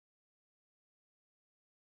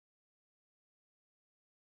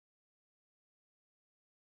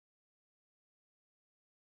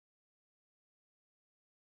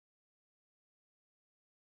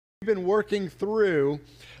We've been working through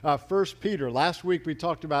 1 Peter. Last week we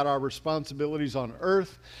talked about our responsibilities on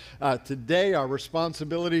earth. Today our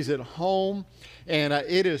responsibilities at home. And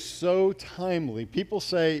it is so timely. People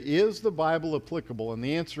say, is the Bible applicable? And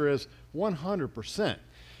the answer is 100%.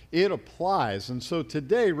 It applies. And so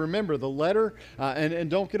today, remember the letter,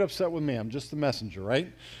 and don't get upset with me, I'm just the messenger,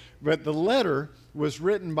 right? But the letter was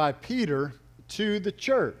written by Peter to the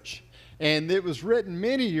church. And it was written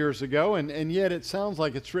many years ago, and yet it sounds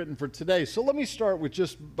like it's written for today. So let me start with,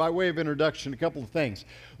 just by way of introduction, a couple of things.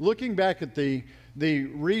 Looking back at the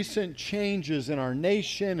recent changes in our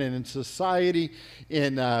nation and in society,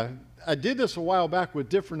 I did this a while back with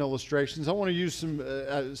different illustrations. I want to use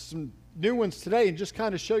some new ones today and just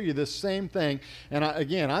kind of show you this same thing. And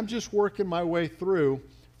again, I'm just working my way through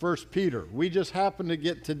 1 Peter. We just happened to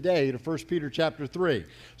get today to 1 Peter chapter 3.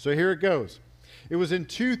 So here it goes. It was in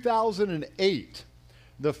 2008,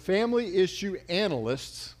 the family issue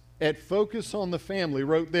analysts at Focus on the Family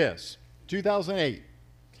wrote this, 2008,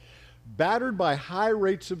 battered by high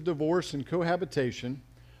rates of divorce and cohabitation,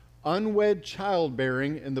 unwed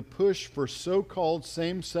childbearing, and the push for so-called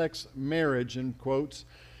same-sex marriage, in quotes,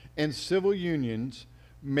 and civil unions,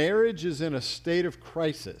 marriage is in a state of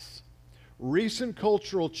crisis. Recent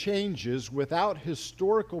cultural changes without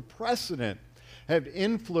historical precedent have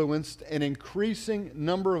influenced an increasing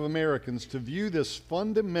number of Americans to view this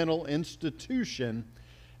fundamental institution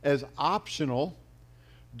as optional,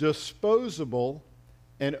 disposable,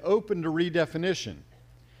 and open to redefinition.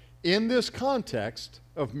 In this context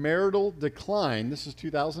of marital decline, this is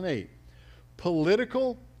 2008,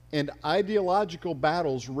 political and ideological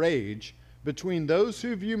battles rage between those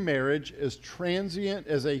who view marriage as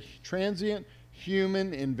a transient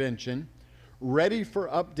human invention, ready for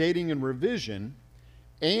updating and revision,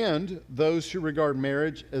 and those who regard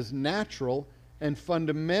marriage as natural and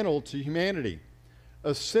fundamental to humanity,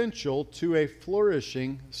 essential to a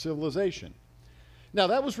flourishing civilization. Now,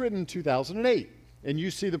 that was written in 2008, and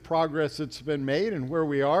you see the progress that's been made and where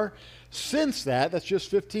we are. Since that's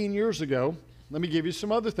just 15 years ago. Let me give you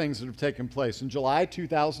some other things that have taken place. In July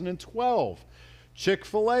 2012,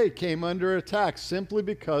 Chick-fil-A came under attack simply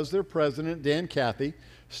because their president, Dan Cathy,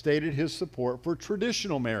 stated his support for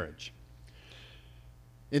traditional marriage.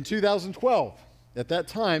 In 2012, at that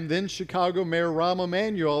time, then Chicago Mayor Rahm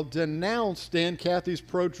Emanuel denounced Dan Cathy's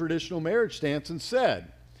pro-traditional marriage stance and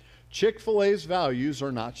said, Chick-fil-A's values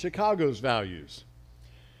are not Chicago's values.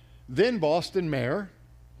 Then Boston Mayor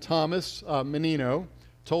Thomas Menino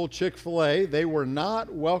told Chick-fil-A they were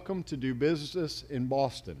not welcome to do business in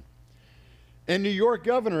Boston. And New York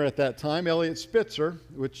Governor at that time, Eliot Spitzer,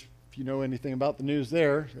 which if you know anything about the news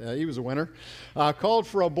there, he was a winner, called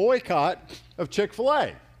for a boycott of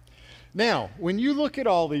Chick-fil-A. Now, when you look at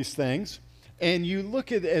all these things and you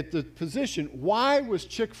look at the position, why was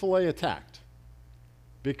Chick-fil-A attacked?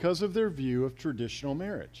 Because of their view of traditional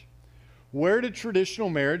marriage. Where did traditional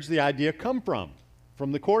marriage, the idea, come from?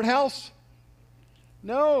 From the courthouse?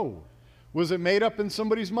 No. Was it made up in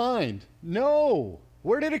somebody's mind? No.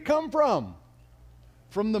 Where did it come from?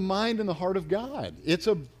 From the mind and the heart of God. It's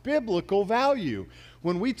a biblical value.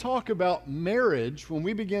 When we talk about marriage, when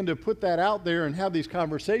we begin to put that out there and have these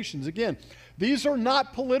conversations, again, these are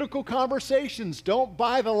not political conversations. Don't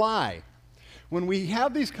buy the lie. When we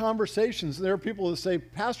have these conversations, there are people that say,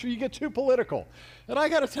 Pastor, you get too political. And I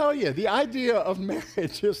got to tell you, the idea of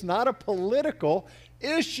marriage is not a political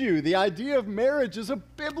issue. The idea of marriage is a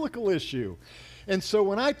biblical issue. And so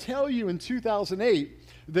when I tell you in 2008,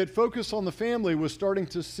 that Focus on the Family was starting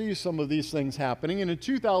to see some of these things happening. And in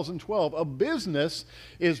 2012, a business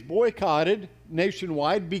is boycotted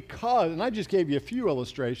nationwide because, and I just gave you a few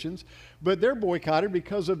illustrations, but they're boycotted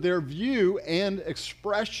because of their view and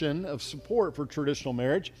expression of support for traditional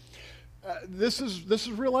marriage. This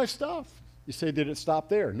is real life stuff. You say, did it stop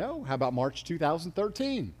there? No. How about March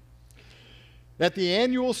 2013? At the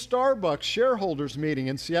annual Starbucks shareholders meeting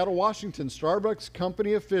in Seattle, Washington, Starbucks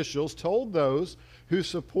company officials told those who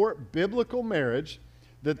support biblical marriage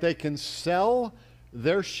that they can sell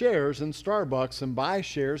their shares in Starbucks and buy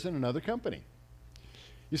shares in another company.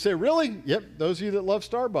 You say, really? Yep, those of you that love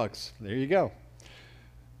Starbucks, there you go.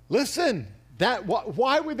 Listen,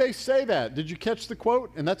 why would they say that? Did you catch the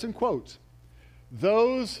quote? And that's in quotes.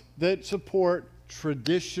 Those that support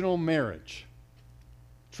traditional marriage.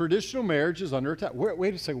 Traditional marriage is under attack.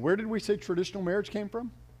 Wait a second, where did we say traditional marriage came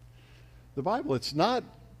from? The Bible. It's not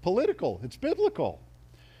political, it's biblical.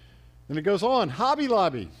 And it goes on, Hobby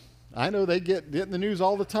Lobby. I know they get in the news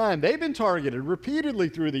all the time. They've been targeted repeatedly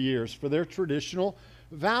through the years for their traditional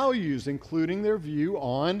values, including their view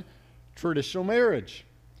on traditional marriage.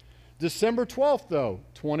 December 12th, though,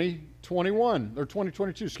 2021, or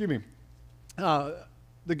 2022, excuse me,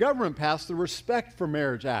 the government passed the Respect for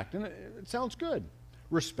Marriage Act, and it sounds good.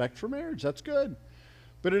 Respect for marriage, that's good.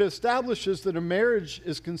 But it establishes that a marriage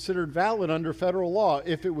is considered valid under federal law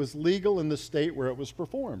if it was legal in the state where it was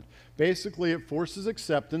performed. Basically, it forces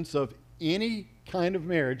acceptance of any kind of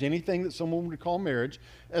marriage, anything that someone would call marriage,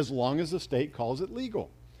 as long as the state calls it legal.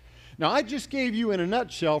 Now, I just gave you in a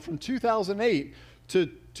nutshell from 2008 to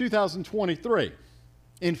 2023.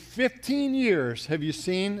 In 15 years, have you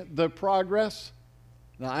seen the progress?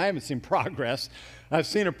 Now, I haven't seen progress. I've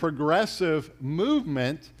seen a progressive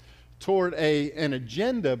movement toward an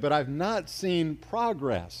agenda, but I've not seen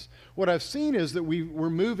progress. What I've seen is that we're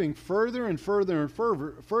moving further and further and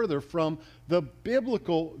further from the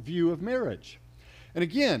biblical view of marriage. And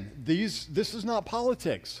again, this is not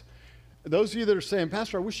politics. Those of you that are saying,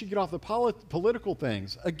 Pastor, I wish you'd get off the political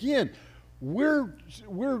things. Again, we're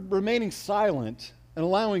remaining silent and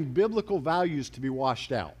allowing biblical values to be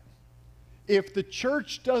washed out. If the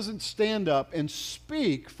church doesn't stand up and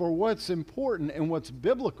speak for what's important and what's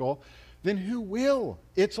biblical, then who will?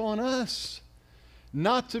 It's on us.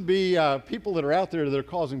 Not to be people that are out there that are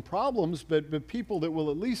causing problems, but people that will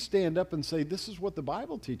at least stand up and say, this is what the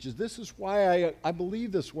Bible teaches. This is why I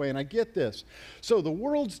believe this way and I get this. So the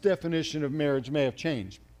world's definition of marriage may have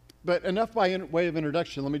changed. But enough by way of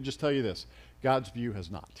introduction, let me just tell you this. God's view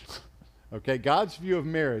has not. Okay, God's view of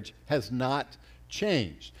marriage has not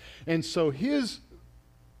changed. And so his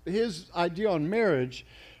idea on marriage,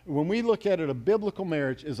 when we look at it, a biblical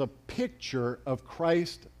marriage is a picture of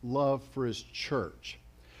Christ's love for his church.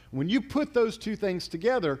 When you put those two things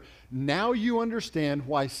together, now you understand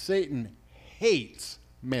why Satan hates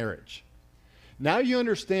marriage. Now you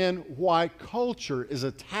understand why culture is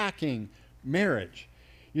attacking marriage.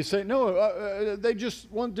 You say, no, they just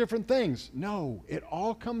want different things. No, it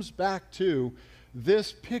all comes back to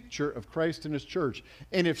this picture of Christ and his church.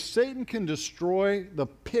 And if Satan can destroy the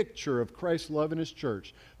picture of Christ's love in his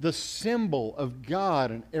church, the symbol of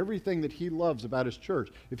God and everything that he loves about his church,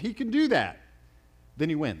 if he can do that, then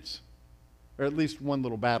he wins. Or at least one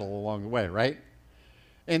little battle along the way, right?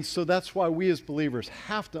 And so that's why we as believers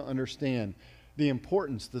have to understand the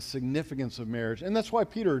importance, the significance of marriage. And that's why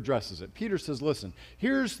Peter addresses it. Peter says, listen,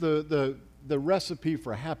 here's the recipe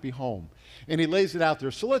for a happy home. And he lays it out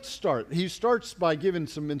there. So let's start. He starts by giving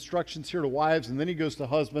some instructions here to wives, and then he goes to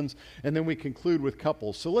husbands, and then we conclude with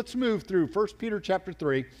couples. So let's move through 1 Peter chapter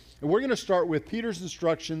 3, and we're going to start with Peter's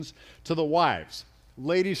instructions to the wives.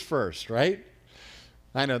 Ladies first, right?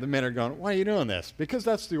 I know the men are going, why are you doing this? Because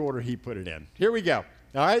that's the order he put it in. Here we go.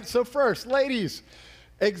 All right, so first, ladies,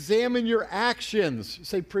 examine your actions. You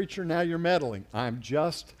say, preacher, now you're meddling. I'm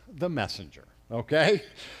just the messenger, okay?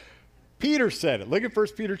 Peter said it. Look at 1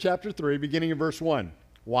 Peter chapter 3, beginning of verse 1.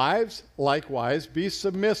 Wives, likewise, be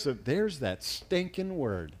submissive. There's that stinking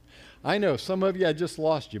word. I know, some of you, I just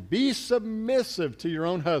lost you. Be submissive to your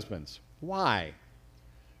own husbands. Why?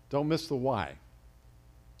 Don't miss the why.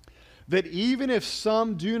 That even if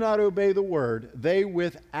some do not obey the word, they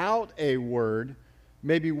without a word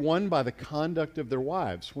may be won by the conduct of their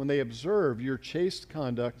wives when they observe your chaste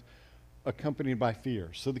conduct accompanied by fear.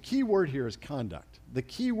 So the key word here is conduct. The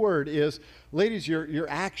key word is, ladies, your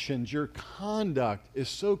actions, your conduct is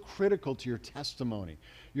so critical to your testimony.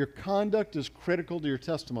 Your conduct is critical to your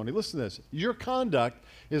testimony. Listen to this. Your conduct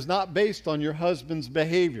is not based on your husband's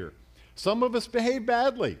behavior. Some of us behave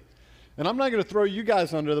badly. And I'm not going to throw you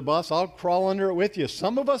guys under the bus. I'll crawl under it with you.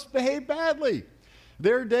 Some of us behave badly.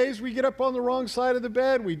 There are days we get up on the wrong side of the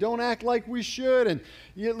bed. We don't act like we should. And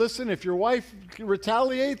listen, if your wife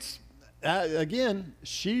retaliates, again,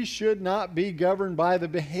 she should not be governed by the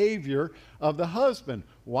behavior of the husband.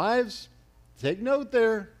 Wives, take note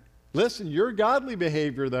there. Listen, your godly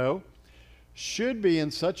behavior, though, should be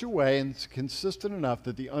in such a way and it's consistent enough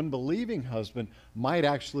that the unbelieving husband might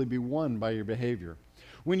actually be won by your behavior.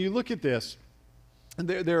 When you look at this,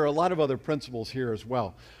 there are a lot of other principles here as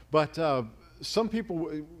well. But some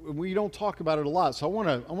people, we don't talk about it a lot, so I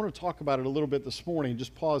want to talk about it a little bit this morning.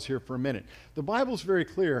 Just pause here for a minute. The Bible's very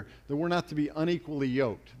clear that we're not to be unequally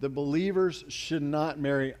yoked. The believers should not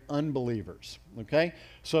marry unbelievers, okay?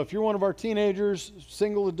 So if you're one of our teenagers,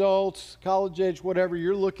 single adults, college age, whatever,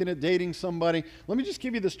 you're looking at dating somebody, let me just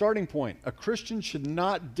give you the starting point. A Christian should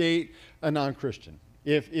not date a non-Christian.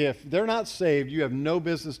 If they're not saved, you have no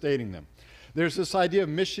business dating them. There's this idea of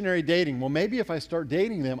missionary dating. Well, maybe if I start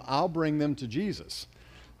dating them, I'll bring them to Jesus.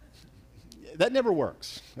 That never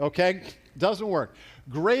works, okay? Doesn't work.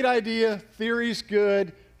 Great idea. Theory's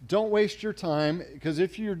good. Don't waste your time, because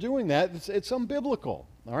if you're doing that, it's unbiblical,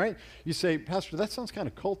 all right? You say, Pastor, that sounds kind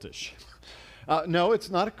of cultish. No, it's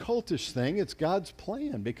not a cultish thing. It's God's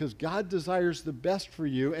plan because God desires the best for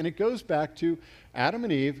you. And it goes back to Adam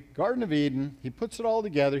and Eve, Garden of Eden. He puts it all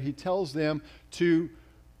together. He tells them to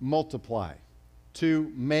multiply,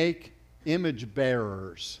 to make image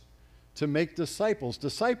bearers, to make disciples.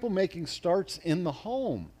 Disciple making starts in the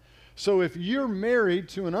home. So if you're married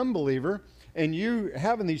to an unbeliever and you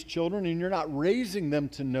having these children and you're not raising them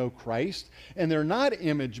to know Christ and they're not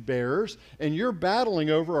image bearers and you're battling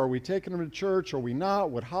over, are we taking them to church, are we not,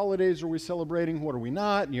 what holidays are we celebrating, what are we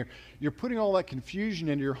not, and you're putting all that confusion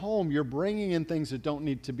into your home, you're bringing in things that don't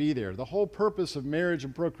need to be there. The whole purpose of marriage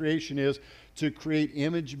and procreation is to create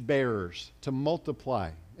image bearers, to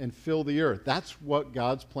multiply and fill the earth. That's what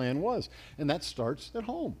God's plan was, and that starts at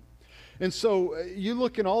home. And so you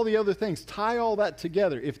look at all the other things, tie all that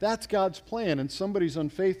together. If that's God's plan and somebody's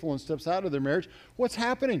unfaithful and steps out of their marriage, what's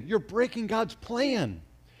happening? You're breaking God's plan.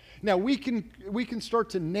 Now, we can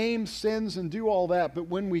start to name sins and do all that, but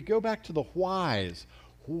when we go back to the whys,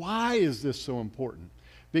 why is this so important?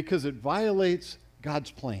 Because it violates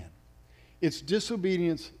God's plan. It's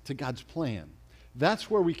disobedience to God's plan.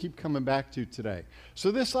 That's where we keep coming back to today.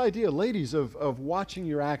 So this idea, ladies, of watching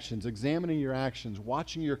your actions, examining your actions,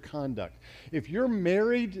 watching your conduct. If you're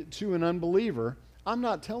married to an unbeliever, I'm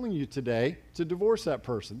not telling you today to divorce that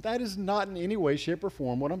person. That is not in any way, shape, or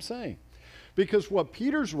form what I'm saying. Because what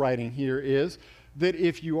Peter's writing here is that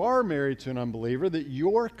if you are married to an unbeliever, that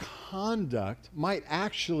your conduct might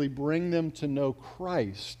actually bring them to know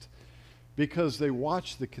Christ because they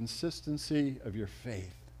watch the consistency of your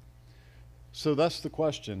faith. So that's the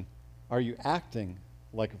question, are you acting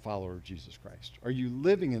like a follower of Jesus Christ? Are you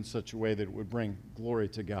living in such a way that it would bring glory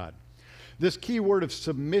to God? This key word of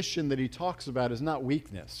submission that he talks about is not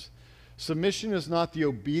weakness. Submission is not the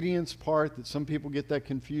obedience part that some people get that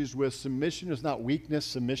confused with. Submission is not weakness.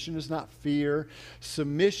 Submission is not fear.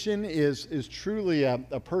 Submission is truly a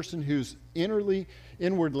person who's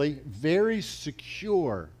inwardly very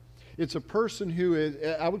secure. It's a person who is,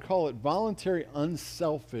 I would call it voluntary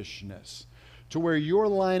unselfishness, to where you're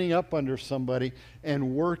lining up under somebody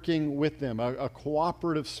and working with them. A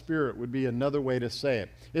cooperative spirit would be another way to say it.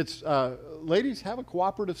 It's, ladies, have a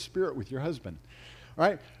cooperative spirit with your husband. All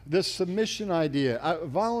right? This submission idea,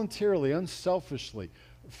 voluntarily, unselfishly,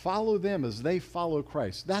 follow them as they follow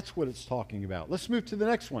Christ. That's what it's talking about. Let's move to the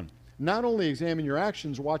next one. Not only examine your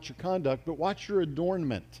actions, watch your conduct, but watch your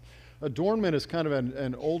adornment. Adornment is kind of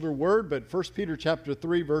an older word, but 1 Peter chapter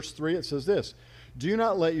 3, verse 3, it says this, do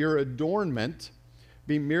not let your adornment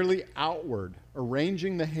be merely outward,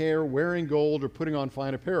 arranging the hair, wearing gold, or putting on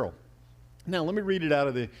fine apparel. Now, let me read it out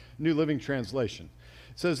of the New Living Translation.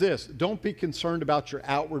 It says this, don't be concerned about your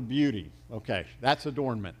outward beauty. Okay, that's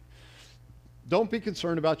adornment. Don't be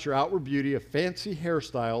concerned about your outward beauty of fancy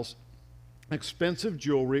hairstyles, expensive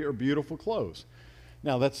jewelry, or beautiful clothes.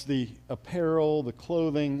 Now, that's the apparel, the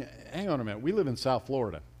clothing. Hang on a minute. We live in South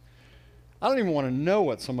Florida. I don't even want to know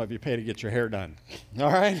what some of you pay to get your hair done.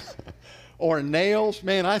 All right? Or nails.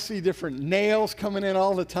 Man, I see different nails coming in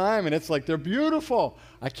all the time, and it's like they're beautiful.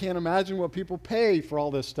 I can't imagine what people pay for all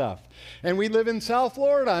this stuff. And we live in South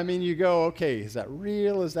Florida. I mean, you go, okay, is that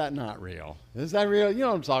real? Is that not real? Is that real? You know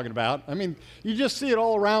what I'm talking about. I mean, you just see it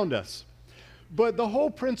all around us. But the whole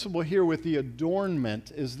principle here with the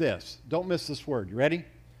adornment is this. Don't miss this word. You ready?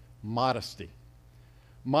 Modesty.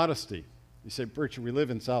 Modesty. You say, preacher, we live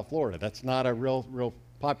in South Florida. That's not a real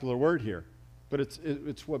popular word here. But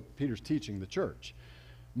it's what Peter's teaching the church.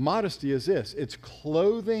 Modesty is this. It's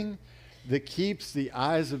clothing that keeps the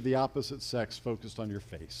eyes of the opposite sex focused on your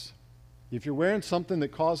face. If you're wearing something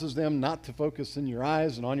that causes them not to focus in your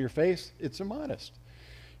eyes and on your face, it's immodest.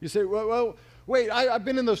 You say, well wait, I've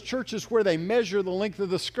been in those churches where they measure the length of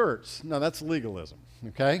the skirts. No, that's legalism,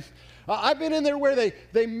 okay? I've been in there where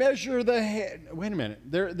they measure the head. Wait a minute.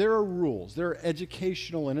 There are rules. There are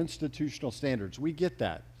educational and institutional standards. We get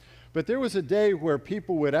that. But there was a day where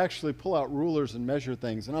people would actually pull out rulers and measure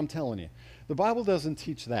things, and I'm telling you, the Bible doesn't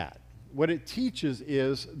teach that. What it teaches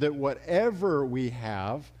is that whatever we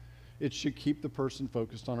have, it should keep the person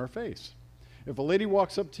focused on our face. If a lady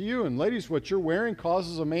walks up to you, and ladies, what you're wearing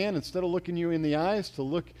causes a man, instead of looking you in the eyes, to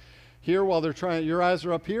look here while they're trying, your eyes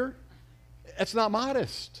are up here, it's not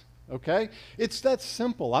modest, okay? It's that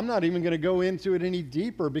simple. I'm not even going to go into it any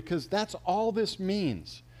deeper because that's all this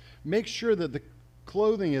means. Make sure that the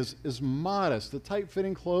clothing is modest. The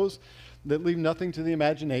tight-fitting clothes that leave nothing to the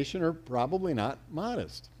imagination are probably not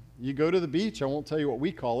modest. You go to the beach, I won't tell you what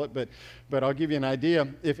we call it, but I'll give you an idea.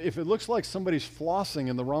 If it looks like somebody's flossing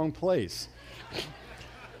in the wrong place,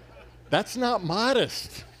 that's not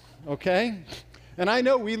modest, okay? And I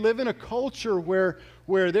know we live in a culture where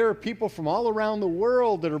where there are people from all around the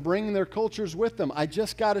world that are bringing their cultures with them. I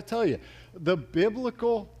just got to tell you, the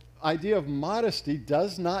biblical idea of modesty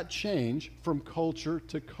does not change from culture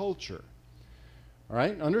to culture. All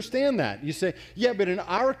right? Understand that. You say, yeah, but in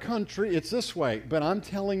our country, it's this way. But I'm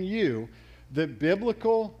telling you that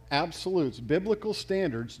biblical absolutes, biblical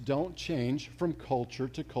standards don't change from culture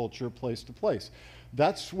to culture, place to place.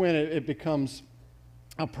 That's when it becomes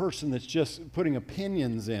a person that's just putting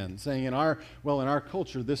opinions in, saying in our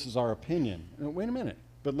culture, this is our opinion. Wait a minute.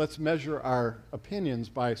 But let's measure our opinions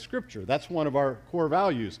by Scripture. That's one of our core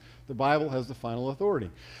values. The Bible has the final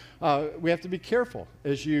authority. We have to be careful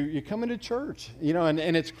as you come into church,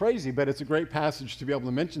 and it's crazy, but it's a great passage to be able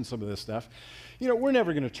to mention some of this stuff. We're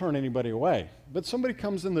never going to turn anybody away. But somebody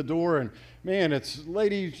comes in the door and, man, it's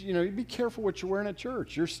ladies, be careful what you're wearing at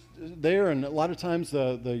church. You're there, and a lot of times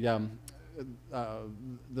the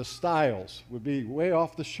styles would be way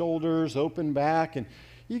off the shoulders, open back, and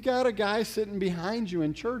you got a guy sitting behind you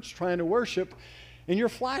in church trying to worship, and you're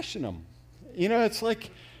flashing them. It's like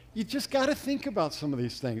you just got to think about some of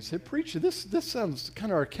these things. Say, preacher, this sounds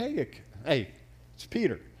kind of archaic. Hey, it's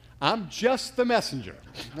Peter. I'm just the messenger,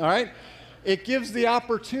 all right? It gives the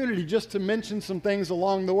opportunity just to mention some things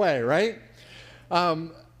along the way, right?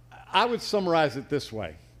 I would summarize it this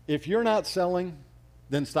way. If you're not selling,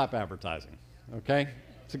 then stop advertising, okay?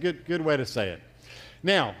 It's a good way to say it.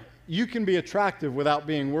 Now, you can be attractive without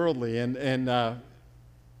being worldly. And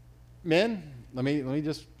men, let me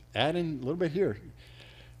just add in a little bit here.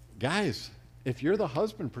 Guys, if you're the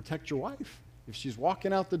husband, protect your wife. If she's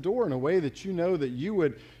walking out the door in a way that you know that you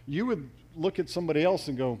would look at somebody else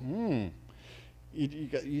and go,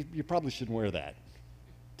 you probably shouldn't wear that.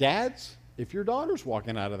 Dads, if your daughter's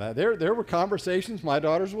walking out of that, there were conversations, my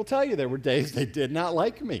daughters will tell you, there were days they did not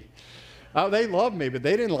like me. They loved me, but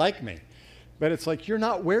they didn't like me. But it's like, you're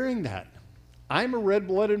not wearing that. I'm a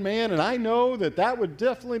red-blooded man, and I know that would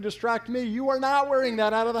definitely distract me. You are not wearing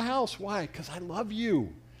that out of the house. Why? Because I love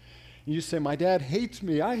you. And you say, my dad hates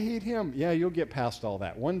me. I hate him. Yeah, you'll get past all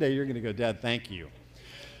that. One day you're going to go, Dad, thank you.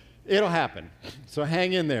 It'll happen. So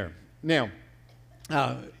hang in there. Now,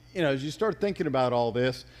 as you start thinking about all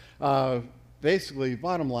this, basically,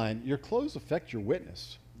 bottom line, your clothes affect your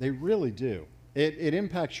witness. They really do. It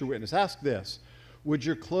impacts your witness. Ask this. Would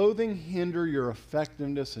your clothing hinder your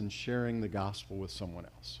effectiveness in sharing the gospel with someone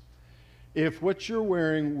else? If what you're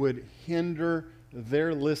wearing would hinder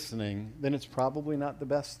their listening, then it's probably not the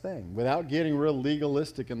best thing. Without getting real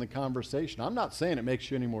legalistic in the conversation, I'm not saying it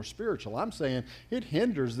makes you any more spiritual. I'm saying it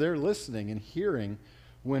hinders their listening and hearing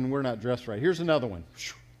when we're not dressed right. Here's another one.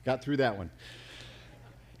 Got through that one.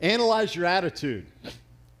 Analyze your attitude.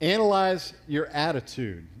 Analyze your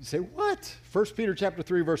attitude. You say, what? 1 Peter chapter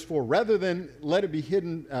 3, verse 4. Rather than let it be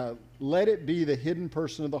the hidden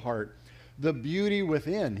person of the heart, the beauty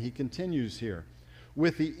within, he continues here,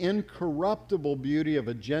 with the incorruptible beauty of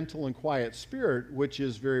a gentle and quiet spirit, which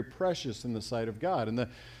is very precious in the sight of God. And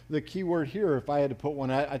the key word here, if I had to put one,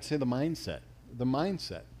 I'd say the mindset. The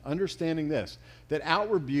mindset. Understanding this, that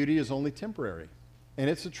outward beauty is only temporary, and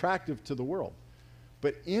it's attractive to the world.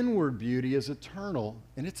 But inward beauty is eternal,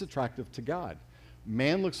 and it's attractive to God.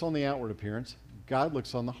 Man looks on the outward appearance. God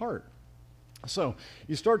looks on the heart. So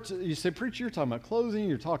you say, preacher, you're talking about clothing.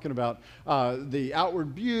 You're talking about the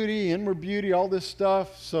outward beauty, inward beauty, all this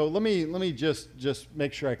stuff. So let me just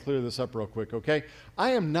make sure I clear this up real quick, okay? I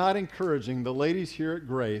am not encouraging the ladies here at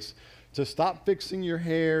Grace to stop fixing your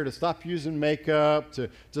hair, to stop using makeup, to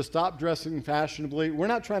stop dressing fashionably. We're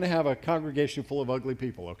not trying to have a congregation full of ugly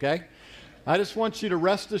people, okay? I just want you to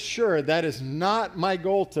rest assured that is not my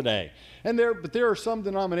goal today. But there are some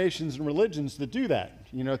denominations and religions that do that.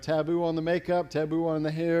 Taboo on the makeup, taboo on the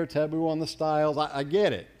hair, taboo on the styles. I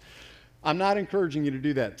get it. I'm not encouraging you to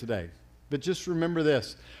do that today. But just remember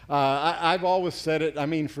this. I've always said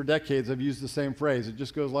it. For decades I've used the same phrase. It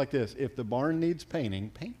just goes like this. If the barn needs painting,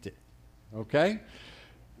 paint it. Okay?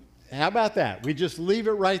 How about that? We just leave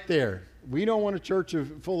it right there. We don't want a church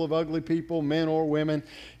full of ugly people, men or women.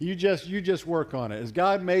 You just work on it. As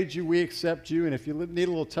God made you, we accept you. And if you need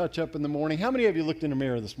a little touch up in the morning, how many of you looked in the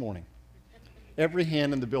mirror this morning? Every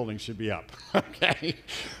hand in the building should be up. Okay?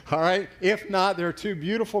 All right? If not, there are two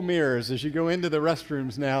beautiful mirrors as you go into the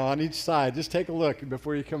restrooms now on each side. Just take a look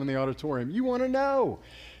before you come in the auditorium. You want to know,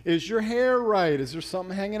 is your hair right? Is there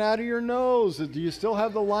something hanging out of your nose? Do you still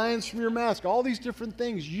have the lines from your mask? All these different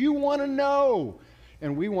things. You want to know.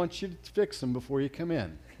 And we want you to fix them before you come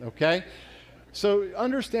in, okay? So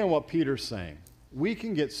understand what Peter's saying. We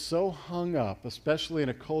can get so hung up, especially in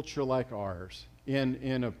a culture like ours,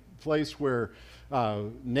 in a place where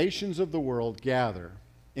nations of the world gather,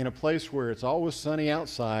 in a place where it's always sunny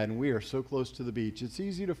outside and we are so close to the beach, it's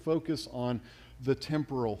easy to focus on the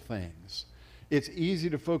temporal things. It's easy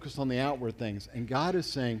to focus on the outward things. And God is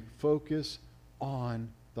saying, focus on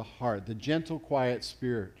the heart, the gentle, quiet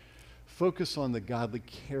spirit. Focus on the godly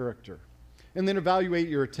character. And then evaluate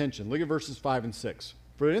your attention. Look at verses 5 and 6.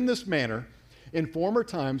 For in this manner, in former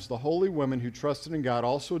times, the holy women who trusted in God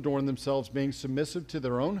also adorned themselves, being submissive to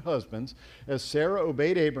their own husbands, as Sarah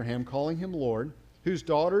obeyed Abraham, calling him Lord, whose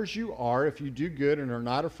daughters you are if you do good and are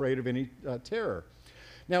not afraid of any terror.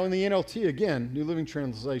 Now, in the NLT, again, New Living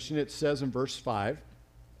Translation, it says in verse 5,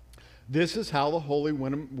 this is how the holy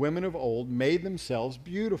women of old made themselves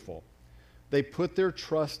beautiful. They put their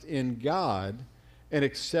trust in God and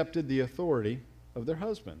accepted the authority of their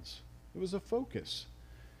husbands. It was a focus,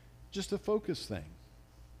 just a focus thing.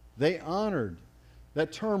 They honored.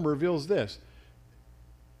 That term reveals this.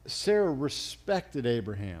 Sarah respected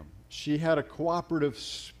Abraham. She had a cooperative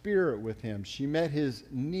spirit with him. She met his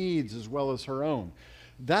needs as well as her own.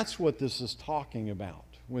 That's what this is talking about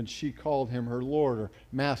when she called him her Lord or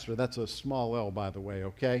Master. That's a small L, by the way,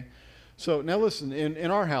 okay? So now listen,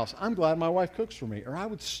 in our house, I'm glad my wife cooks for me, or I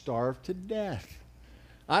would starve to death.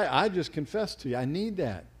 I just confess to you, I need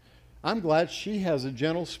that. I'm glad she has a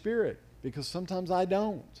gentle spirit, because sometimes I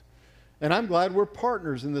don't. And I'm glad we're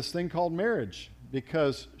partners in this thing called marriage,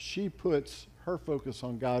 because she puts her focus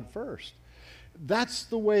on God first. That's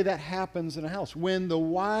the way that happens in a house. When the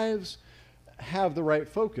wives have the right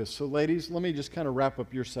focus. So ladies, let me just kind of wrap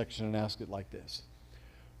up your section and ask it like this.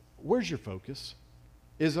 Where's your focus?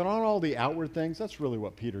 Is it on all the outward things? That's really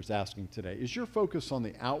what Peter's asking today. Is your focus on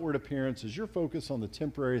the outward appearance? Is your focus on the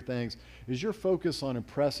temporary things? Is your focus on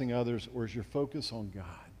impressing others? Or is your focus on God?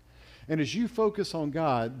 And as you focus on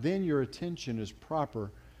God, then your attention is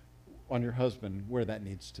proper on your husband where that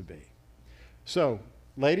needs to be. So,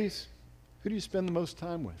 ladies, who do you spend the most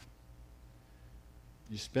time with?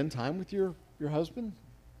 You spend time with your husband?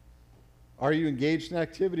 Are you engaged in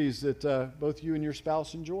activities that both you and your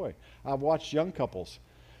spouse enjoy? I've watched young couples.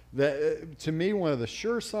 To me, one of the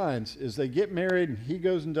sure signs is they get married and he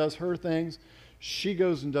goes and does her things. She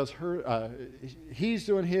goes and does her, he's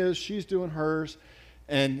doing his, she's doing hers,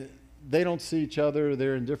 and they don't see each other.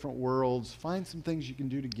 They're in different worlds. Find some things you can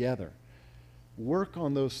do together. Work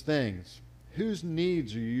on those things. Whose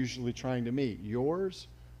needs are you usually trying to meet? Yours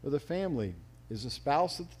or the family? Is the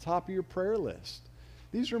spouse at the top of your prayer list?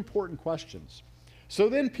 These are important questions. So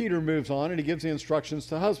then Peter moves on and he gives the instructions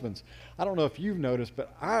to husbands. I don't know if you've noticed,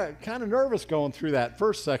 but I'm kind of nervous going through that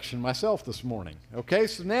first section myself this morning. Okay,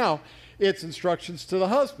 so now it's instructions to the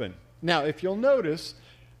husband. Now, if you'll notice,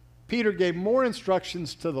 Peter gave more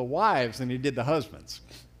instructions to the wives than he did the husbands.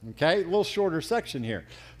 Okay, a little shorter section here.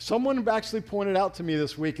 Someone actually pointed out to me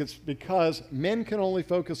this week it's because men can only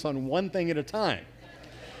focus on one thing at a time.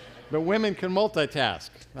 But women can multitask.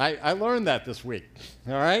 I learned that this week,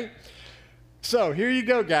 all right? So here you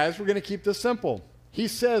go, guys. We're going to keep this simple. He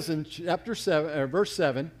says in chapter 7, verse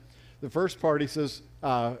 7, the first part, he says,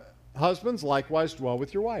 husbands, likewise dwell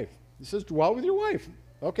with your wife. He says, dwell with your wife.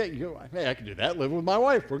 Okay, hey, I can do that. Live with my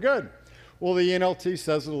wife. We're good. Well, the NLT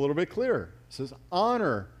says it a little bit clearer. It says,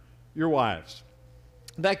 honor your wives.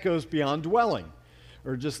 That goes beyond dwelling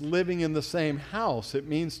or just living in the same house. It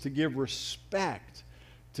means to give respect,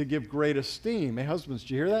 to give great esteem. Hey, husbands,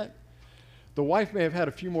 did you hear that? The wife may have had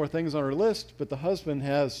a few more things on her list, but the husband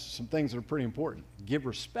has some things that are pretty important. Give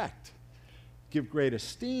respect. Give great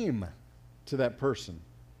esteem to that person.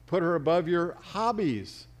 Put her above your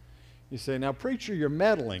hobbies. You say, now, preacher, you're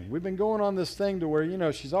meddling. We've been going on this thing to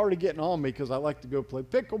where, she's already getting on me because I like to go play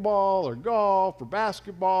pickleball or golf or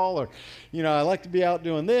basketball or, I like to be out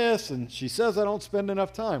doing this, and she says I don't spend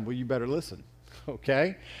enough time. Well, you better listen,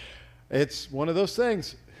 okay? It's one of those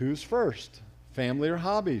things. Who's first? Family or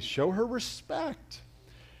hobbies? Show her respect.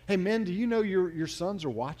 Hey, men, do you know your sons are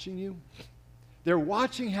watching you? They're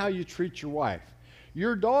watching how you treat your wife.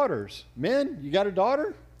 Your daughters, men, you got a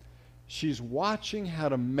daughter? She's watching how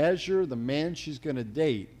to measure the man she's going to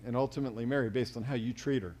date and ultimately marry based on how you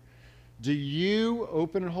treat her. Do you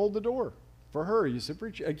open and hold the door for her? You say,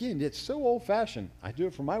 preacher, again, it's so old-fashioned. I do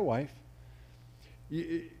it for my wife.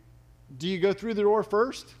 Do you go through the door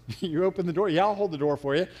first? You open the door. Yeah, I'll hold the door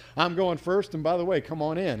for you. I'm going first, and by the way, come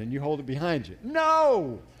on in, and you hold it behind you.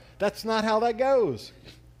 No, that's not how that goes.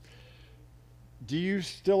 Do you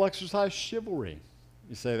still exercise chivalry?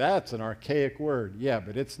 You say, that's an archaic word. Yeah,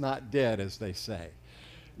 but it's not dead, as they say.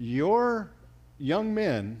 Your young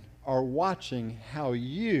men are watching how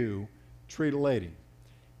you treat a lady,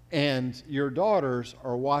 and your daughters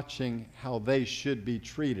are watching how they should be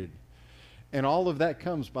treated. And all of that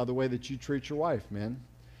comes by the way that you treat your wife, men.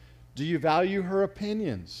 Do you value her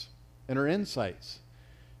opinions and her insights?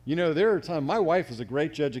 You know, there are times, my wife is a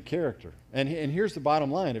great judge of character. And here's the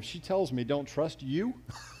bottom line. If she tells me don't trust you,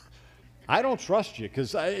 I don't trust you.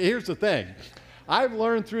 Because here's the thing. I've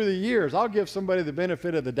learned through the years, I'll give somebody the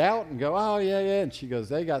benefit of the doubt and go, oh, yeah. And she goes,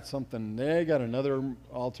 they got another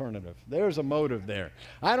alternative. There's a motive there.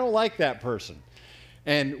 I don't like that person.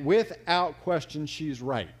 And without question, she's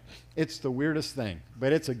right. It's the weirdest thing,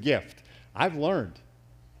 but it's a gift. I've learned.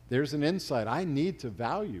 There's an insight I need to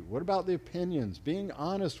value. What about the opinions? Being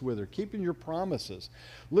honest with her, keeping your promises.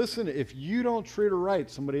 Listen, if you don't treat her right,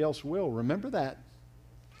 somebody else will. Remember that.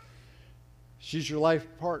 She's your life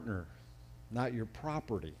partner, not your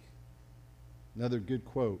property. Another good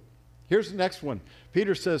quote. Here's the next one.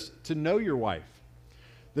 Peter says, to know your wife.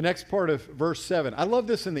 The next part of verse 7. I love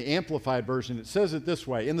this in the Amplified Version. It says it this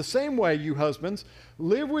way. In the same way, you husbands,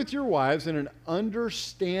 live with your wives in an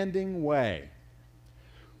understanding way,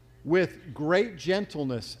 with great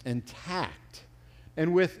gentleness and tact,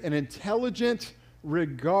 and with an intelligent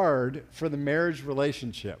regard for the marriage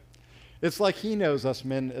relationship. It's like he knows us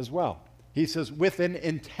men as well. He says, with an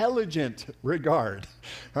intelligent regard.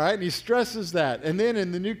 All right, and he stresses that. And then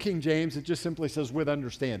in the New King James, it just simply says, with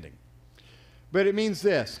understanding. But it means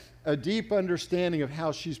this, a deep understanding of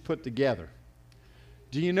how she's put together.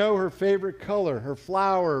 Do you know her favorite color, her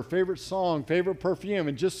flower, her favorite song, favorite perfume?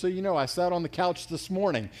 And just so you know, I sat on the couch this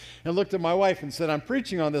morning and looked at my wife and said, I'm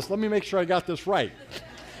preaching on this. Let me make sure I got this right.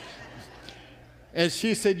 And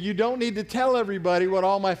she said, you don't need to tell everybody what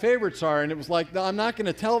all my favorites are. And it was like, no, I'm not going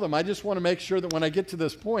to tell them. I just want to make sure that when I get to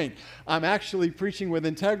this point, I'm actually preaching with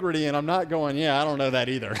integrity and I'm not going, yeah, I don't know that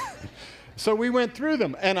either. So we went through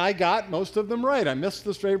them, and I got most of them right. I missed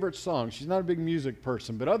this favorite song. She's not a big music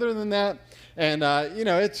person. But other than that, and,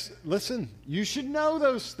 listen, you should know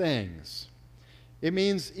those things. It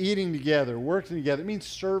means eating together, working together. It means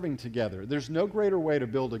serving together. There's no greater way to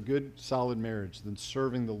build a good, solid marriage than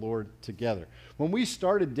serving the Lord together. When we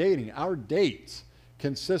started dating, our dates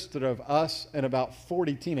consisted of us and about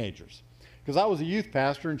 40 teenagers. Because I was a youth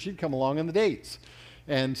pastor, and she'd come along on the dates.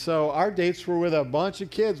 And so our dates were with a bunch of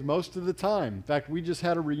kids most of the time. In fact, we just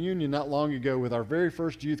had a reunion not long ago with our very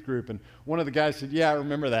first youth group, and one of the guys said, yeah, I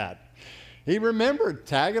remember that. He remembered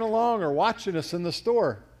tagging along or watching us in the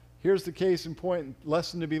store. Here's the case in point,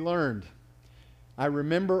 lesson to be learned. I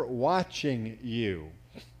remember watching you.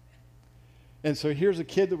 And so here's a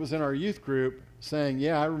kid that was in our youth group saying,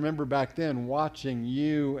 yeah, I remember back then watching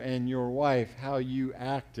you and your wife, how you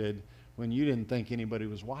acted when you didn't think anybody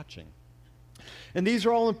was watching. And these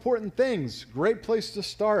are all important things. Great place to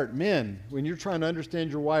start. Men, when you're trying to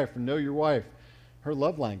understand your wife and know your wife, her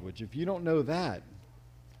love language. If you don't know that,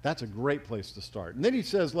 that's a great place to start. And then he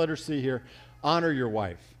says, let her see here, honor your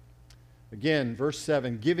wife. Again, verse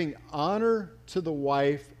 7, giving honor to the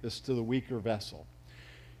wife is to the weaker vessel.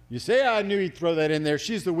 You say, I knew he'd throw that in there.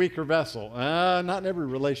 She's the weaker vessel. Not in every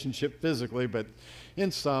relationship physically, but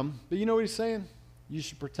in some. But you know what he's saying? You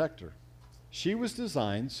should protect her. She was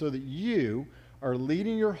designed so that you are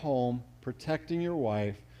leading your home, protecting your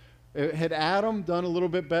wife. Had Adam done a little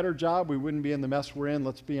bit better job, we wouldn't be in the mess we're in,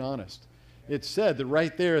 let's be honest. It said that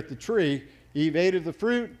right there at the tree, Eve ate of the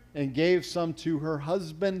fruit and gave some to her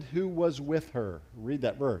husband who was with her. Read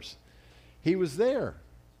that verse. He was there.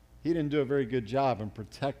 He didn't do a very good job in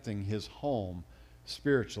protecting his home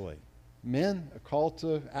spiritually. Men, a call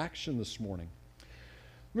to action this morning.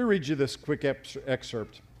 Let me read you this quick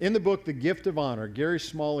excerpt. In the book, The Gift of Honor, Gary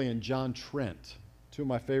Smalley and John Trent, two of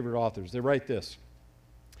my favorite authors, they write this.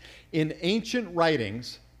 In ancient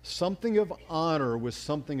writings, something of honor was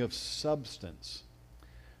something of substance,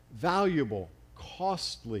 valuable,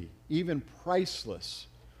 costly, even priceless.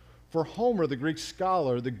 For Homer, the Greek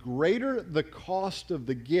scholar, the greater the cost of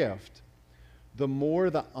the gift, the more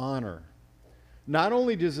the honor. Not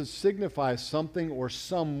only does it signify something or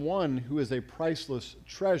someone who is a priceless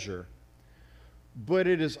treasure, but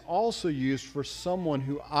it is also used for someone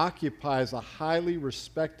who occupies a highly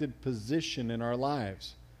respected position in our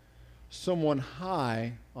lives, someone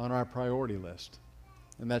high on our priority list.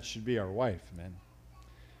 And that should be our wife, man.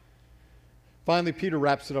 Finally, Peter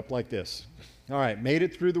wraps it up like this. All right, made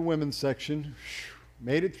it through the women's section,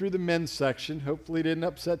 made it through the men's section. Hopefully it didn't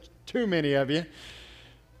upset too many of you.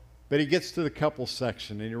 But he gets to the couple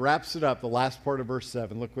section, and he wraps it up, the last part of verse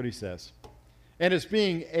 7. Look what he says. And as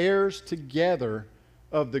being heirs together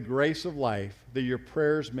of the grace of life, that your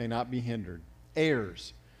prayers may not be hindered.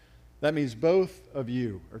 Heirs. That means both of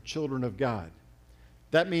you are children of God.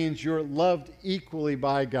 That means you're loved equally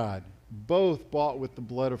by God, both bought with the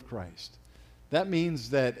blood of Christ. That means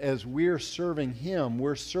that as we're serving him,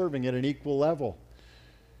 we're serving at an equal level.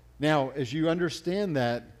 Now, as you understand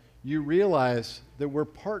that, you realize that we're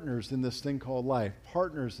partners in this thing called life,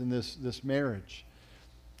 partners in this marriage.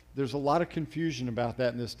 There's a lot of confusion about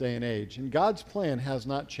that in this day and age. And God's plan has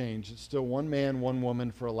not changed. It's still one man, one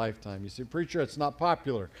woman for a lifetime. You say, preacher, it's not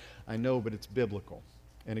popular. I know, but it's biblical.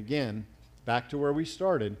 And again, back to where we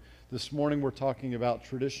started, this morning we're talking about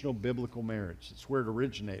traditional biblical marriage. It's where it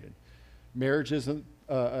originated. Marriage isn't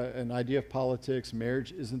an idea of politics.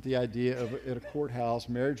 Marriage isn't the idea of at a courthouse.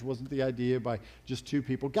 Marriage wasn't the idea by just two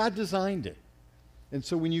people. God designed it. And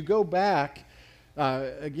so when you go back,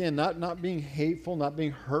 again, not being hateful, not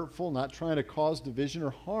being hurtful, not trying to cause division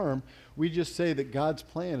or harm, we just say that God's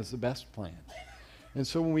plan is the best plan. And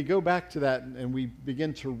so when we go back to that and we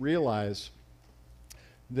begin to realize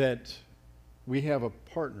that we have a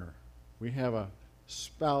partner, we have a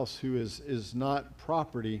spouse who is not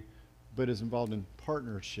property, but is involved in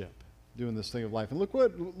partnership, doing this thing of life. And look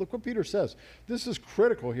what Peter says. This is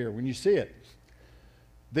critical here when you see it.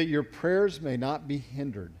 That your prayers may not be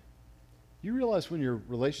hindered. You realize when your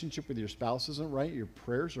relationship with your spouse isn't right, your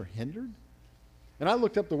prayers are hindered? And I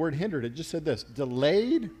looked up the word hindered. It just said this,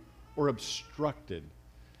 delayed or obstructed.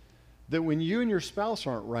 That when you and your spouse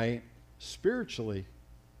aren't right, spiritually,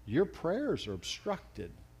 your prayers are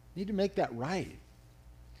obstructed. You need to make that right.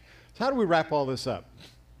 So how do we wrap all this up?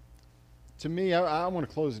 To me, I want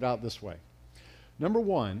to close it out this way. Number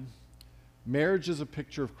one, marriage is a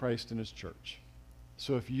picture of Christ and his church.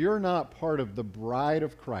 So if you're not part of the bride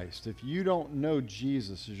of Christ, if you don't know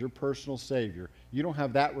Jesus as your personal Savior, you don't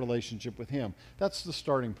have that relationship with him, that's the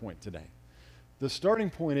starting point today. The starting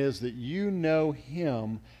point is that you know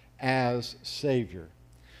him as Savior.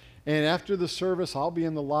 And after the service, I'll be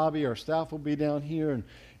in the lobby, our staff will be down here,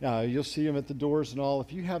 and you'll see them at the doors and all.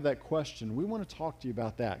 If you have that question, we want to talk to you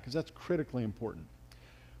about that because that's critically important.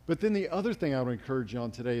 But then the other thing I would encourage you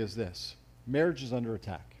on today is this. Marriage is under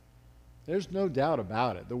attack. There's no doubt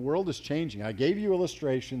about it. The world is changing. I gave you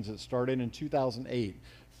illustrations that started in 2008,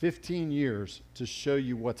 15 years to show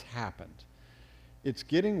you what's happened. It's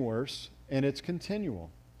getting worse, and it's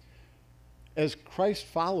continual. As Christ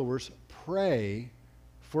followers, pray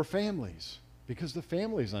for families because the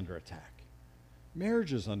family is under attack.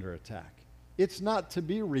 Marriage is under attack. It's not to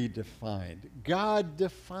be redefined. God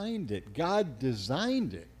defined it. God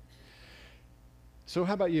designed it. So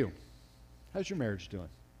how about you? How's your marriage doing?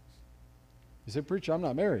 You say, preacher, I'm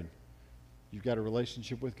not married. You've got a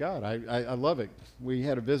relationship with God. I love it. We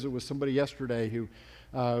had a visit with somebody yesterday who,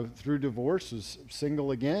 through divorce, is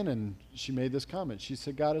single again, and she made this comment. She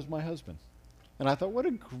said, God is my husband. And I thought, what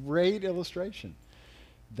a great illustration.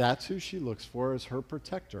 That's who she looks for as her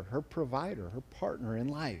protector, her provider, her partner in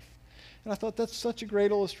life. And I thought that's such a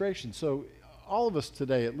great illustration. So all of us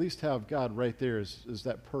today at least have God right there as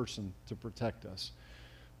that person to protect us.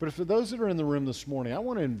 But for those that are in the room this morning, I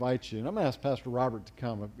want to invite you, and I'm going to ask Pastor Robert to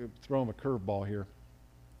come, throw him a curveball here.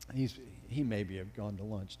 He maybe have gone to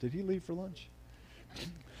lunch. Did he leave for lunch?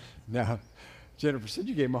 No. Jennifer said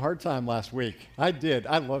you gave him a hard time last week. I did.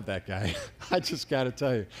 I love that guy. I just got to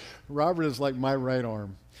tell you. Robert is like my right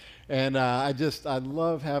arm. And I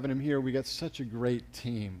love having him here. We got such a great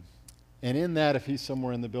team. And in that, if he's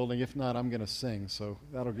somewhere in the building, if not, I'm going to sing, so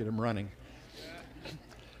that'll get him running.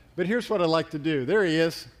 But here's what I'd like to do. There he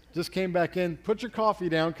is. Just came back in. Put your coffee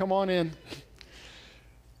down. Come on in.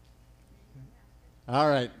 All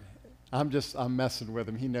right. I'm messing with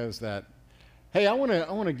him. He knows that. Hey, I want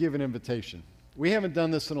to give an invitation. We haven't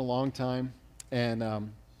done this in a long time, and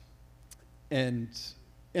in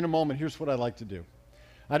a moment, here's what I'd like to do.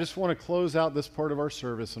 I just want to close out this part of our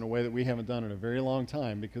service in a way that we haven't done in a very long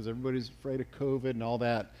time because everybody's afraid of COVID and all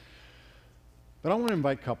that. But I want to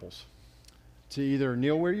invite couples to either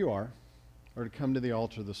kneel where you are or to come to the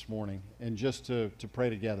altar this morning and just to pray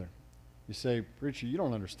together. You say, preacher, you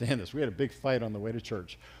don't understand this. We had a big fight on the way to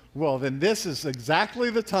church. Well, then this is exactly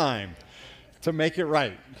the time to make it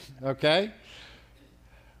right, okay?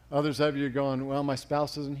 Others of you are going, well, my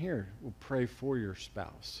spouse isn't here. Well, pray for your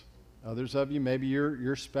spouse. Others of you, maybe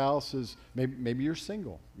your spouse is, maybe you're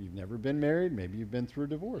single. You've never been married. Maybe you've been through a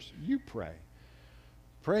divorce. You pray.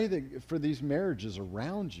 Pray that for these marriages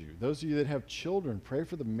around you. Those of you that have children, pray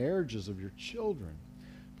for the marriages of your children.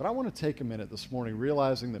 But I want to take a minute this morning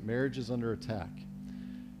realizing that marriage is under attack.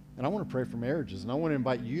 And I want to pray for marriages. And I want to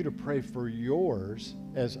invite you to pray for yours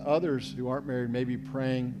as others who aren't married may be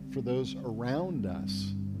praying for those around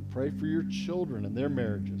us. And pray for your children and their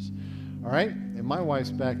marriages. All right? And my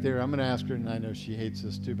wife's back there. I'm going to ask her, and I know she hates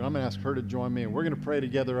this too, but I'm going to ask her to join me, and we're going to pray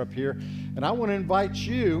together up here. And I want to invite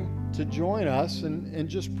you to join us and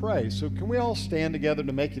just pray. So can we all stand together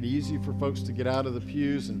to make it easy for folks to get out of the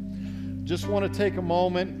pews? And just want to take a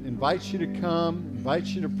moment, invite you to come, invite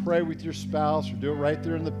you to pray with your spouse or do it right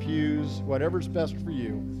there in the pews, whatever's best for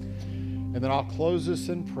you. And then I'll close this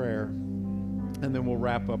in prayer, and then we'll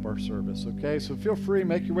wrap up our service, okay? So feel free,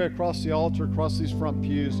 make your way across the altar, across these front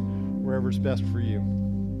pews, wherever's best for you.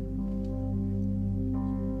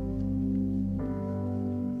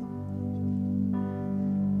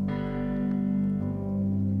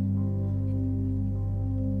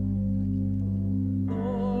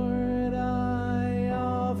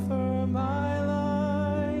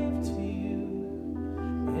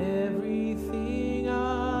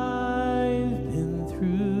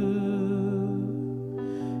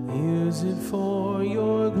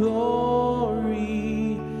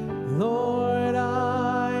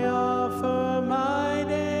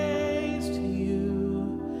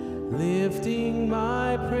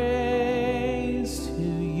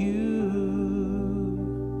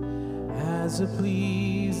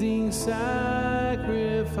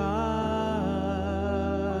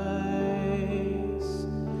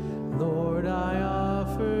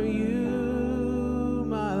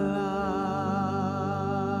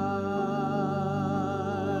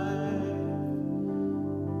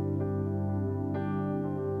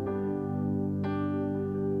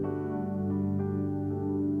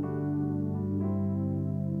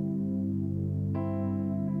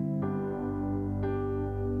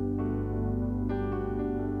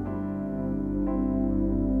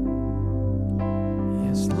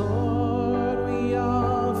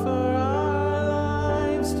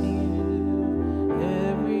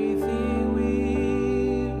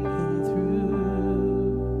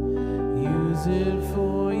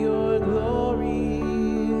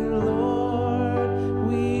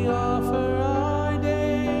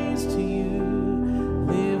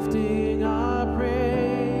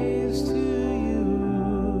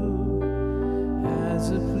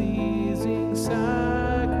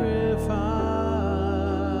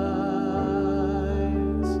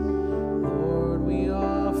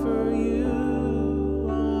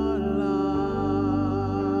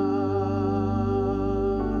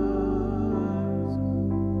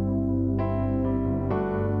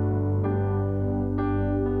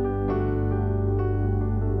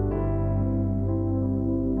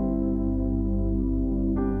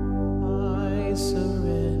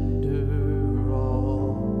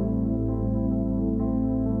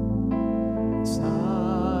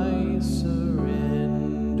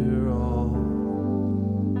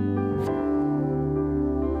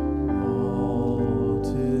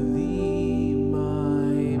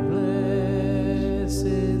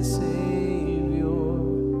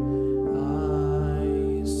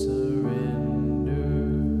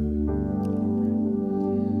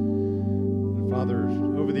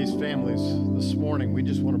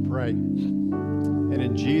 And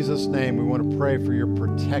in Jesus' name, we want to pray for your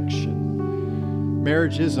protection.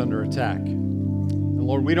 Marriage is under attack. And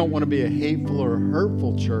Lord, we don't want to be a hateful or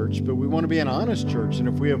hurtful church, but we want to be an honest church. And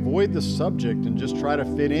if we avoid the subject and just try to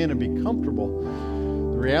fit in and be comfortable,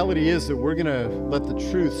 the reality is that we're going to let the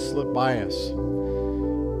truth slip by us.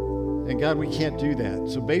 And God, we can't do that.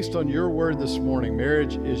 So based on your word this morning,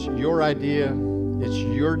 marriage is your idea. It's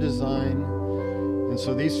your design. And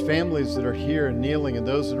so these families that are here and kneeling and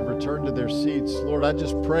those that have returned to their seats, Lord, I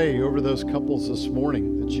just pray over those couples this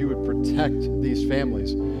morning that you would protect these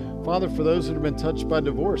families. Father, for those that have been touched by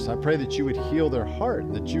divorce, I pray that you would heal their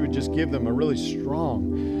heart, that you would just give them a really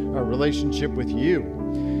strong relationship with you.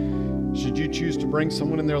 Should you choose to bring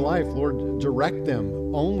someone in their life, Lord, direct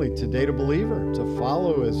them only to date a believer, to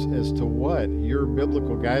follow as to what your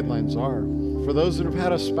biblical guidelines are. For those that have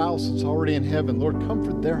had a spouse that's already in heaven, Lord,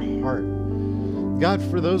 comfort their heart. God,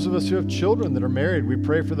 for those of us who have children that are married, we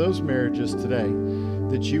pray for those marriages today,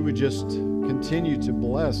 that you would just continue to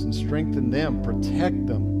bless and strengthen them, protect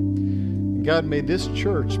them. And God, may this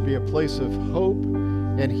church be a place of hope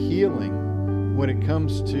and healing when it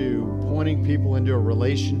comes to pointing people into a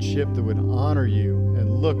relationship that would honor you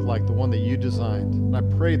and look like the one that you designed. And I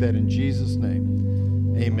pray that in Jesus'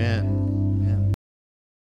 name, amen.